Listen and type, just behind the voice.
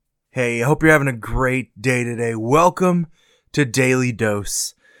Hey, I hope you're having a great day today. Welcome to Daily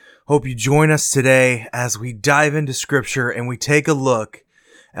Dose. Hope you join us today as we dive into Scripture and we take a look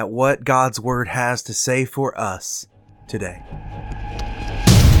at what God's Word has to say for us today.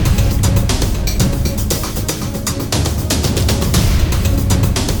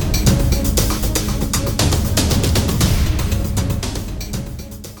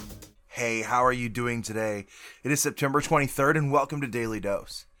 Hey, how are you doing today? It is September 23rd and welcome to Daily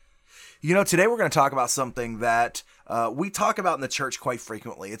Dose. You know, today we're going to talk about something that we talk about in the church quite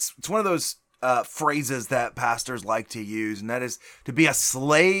frequently. It's one of those phrases that pastors like to use, and that is to be a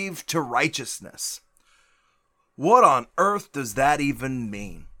slave to righteousness. What on earth does that even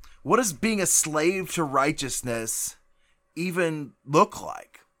mean? What does being a slave to righteousness even look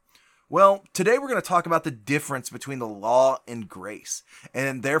like? Well, today we're going to talk about the difference between the law and grace.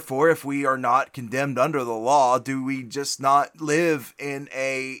 And therefore, if we are not condemned under the law, do we just not live in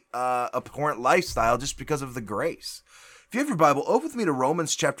a abhorrent lifestyle just because of the grace? If you have your Bible, open with me to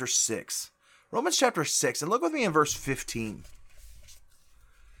Romans chapter 6. Romans chapter 6, and look with me in verse 15.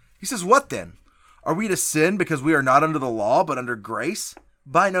 He says, "What then? Are we to sin because we are not under the law, but under grace?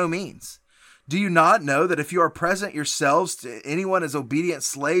 By no means. Do you not know that if you are present yourselves to anyone as obedient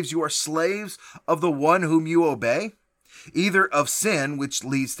slaves, you are slaves of the one whom you obey, either of sin, which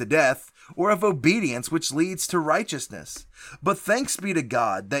leads to death, or of obedience, which leads to righteousness? But thanks be to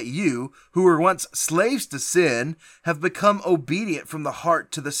God that you, who were once slaves to sin, have become obedient from the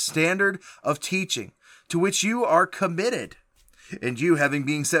heart to the standard of teaching to which you are committed. And you, having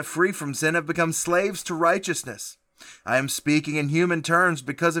been set free from sin, have become slaves to righteousness. I am speaking in human terms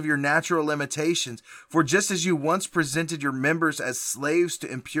because of your natural limitations. For just as you once presented your members as slaves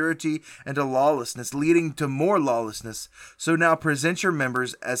to impurity and to lawlessness, leading to more lawlessness, so now present your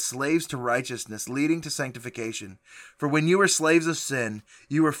members as slaves to righteousness, leading to sanctification. For when you were slaves of sin,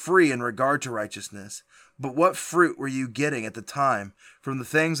 you were free in regard to righteousness. But what fruit were you getting at the time from the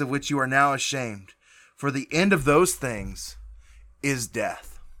things of which you are now ashamed? For the end of those things is death."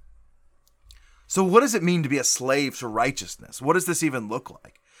 So what does it mean to be a slave to righteousness? What does this even look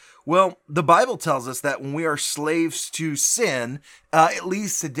like? Well, the Bible tells us that when we are slaves to sin, it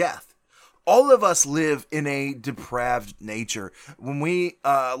leads to death. All of us live in a depraved nature. When we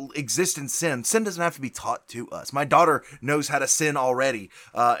exist in sin, sin doesn't have to be taught to us. My daughter knows how to sin already,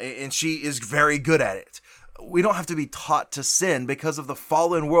 and she is very good at it. We don't have to be taught to sin because of the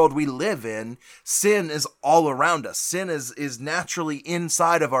fallen world we live in. Sin is all around us. Sin is naturally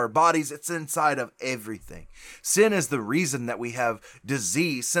inside of our bodies. It's inside of everything. Sin is the reason that we have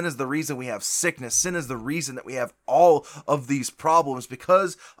disease. Sin is the reason we have sickness. Sin is the reason that we have all of these problems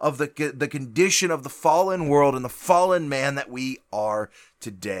because of the condition of the fallen world and the fallen man that we are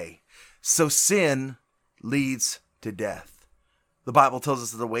today. So sin leads to death. The Bible tells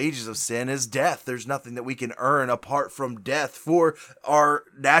us that the wages of sin is death. There's nothing that we can earn apart from death for our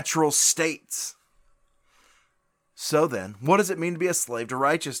natural states. So then, what does it mean to be a slave to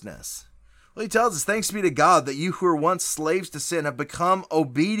righteousness? Well, he tells us, "Thanks be to God that you who were once slaves to sin have become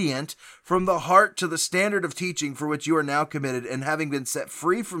obedient from the heart to the standard of teaching for which you are now committed, and having been set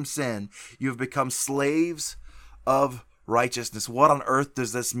free from sin, you have become slaves of righteousness." What on earth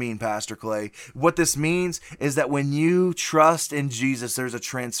does this mean, Pastor Clay? What this means is that when you trust in Jesus, there's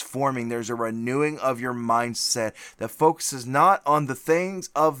a renewing of your mindset that focuses not on the things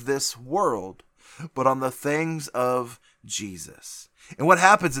of this world, but on the things of Jesus. And what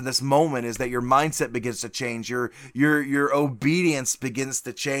happens in this moment is that your mindset begins to change. Your obedience begins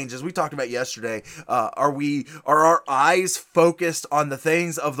to change. As we talked about yesterday, are our eyes focused on the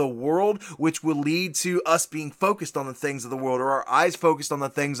things of the world, which will lead to us being focused on the things of the world, or our eyes focused on the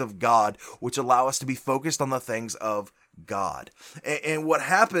things of God, which allow us to be focused on the things of God? And what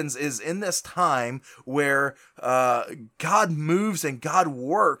happens is in this time where God moves and God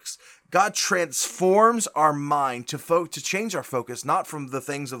works, God transforms our mind to change our focus, not from the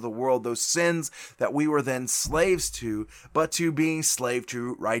things of the world, those sins that we were then slaves to, but to being slave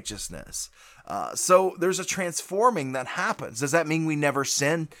to righteousness. So there's a transforming that happens. Does that mean we never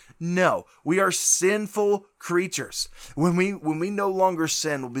sin? No, we are sinful creatures. When we no longer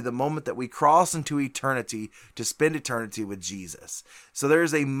sin will be the moment that we cross into eternity to spend eternity with Jesus. So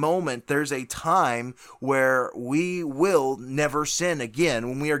there's a moment, there's a time where we will never sin again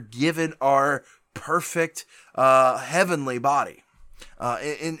when we are given our perfect heavenly body.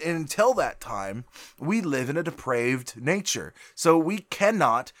 And until that time, we live in a depraved nature. So we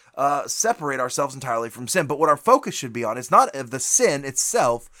cannot separate ourselves entirely from sin. But what our focus should be on is not of the sin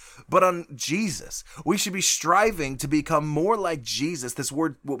itself, but on Jesus. We should be striving to become more like Jesus, this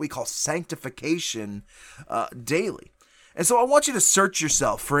word, what we call sanctification, daily. And so I want you to search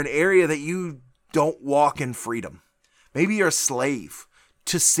yourself for an area that you don't walk in freedom. Maybe you're a slave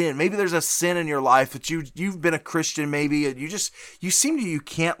to sin. Maybe there's a sin in your life that you've been a Christian maybe, and you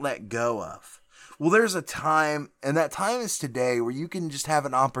can't let go of. Well, there's a time, and that time is today, where you can just have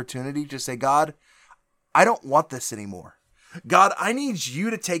an opportunity to say, God, I don't want this anymore. God, I need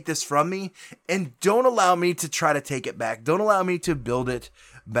you to take this from me, and don't allow me to try to take it back. Don't allow me to build it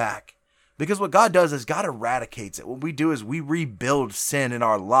back. Because what God does is God eradicates it. What we do is we rebuild sin in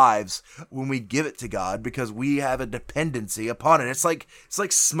our lives when we give it to God, because we have a dependency upon it. It's like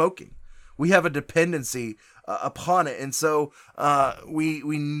smoking. We have a dependency upon it. And so we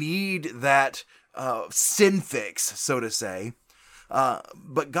need that sin fix, so to say.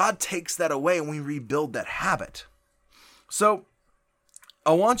 But God takes that away and we rebuild that habit. So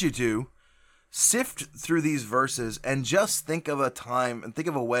I want you to sift through these verses and just think of a time and think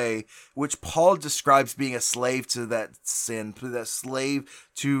of a way which Paul describes being a slave to that sin, to that slave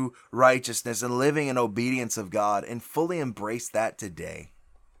to righteousness and living in obedience of God, and fully embrace that today.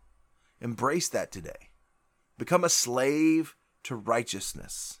 Embrace that today. Become a slave to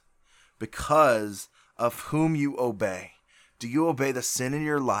righteousness because of whom you obey. Do you obey the sin in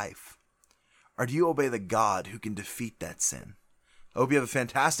your life, or do you obey the God who can defeat that sin? I hope you have a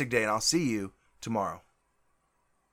fantastic day, and I'll see you tomorrow.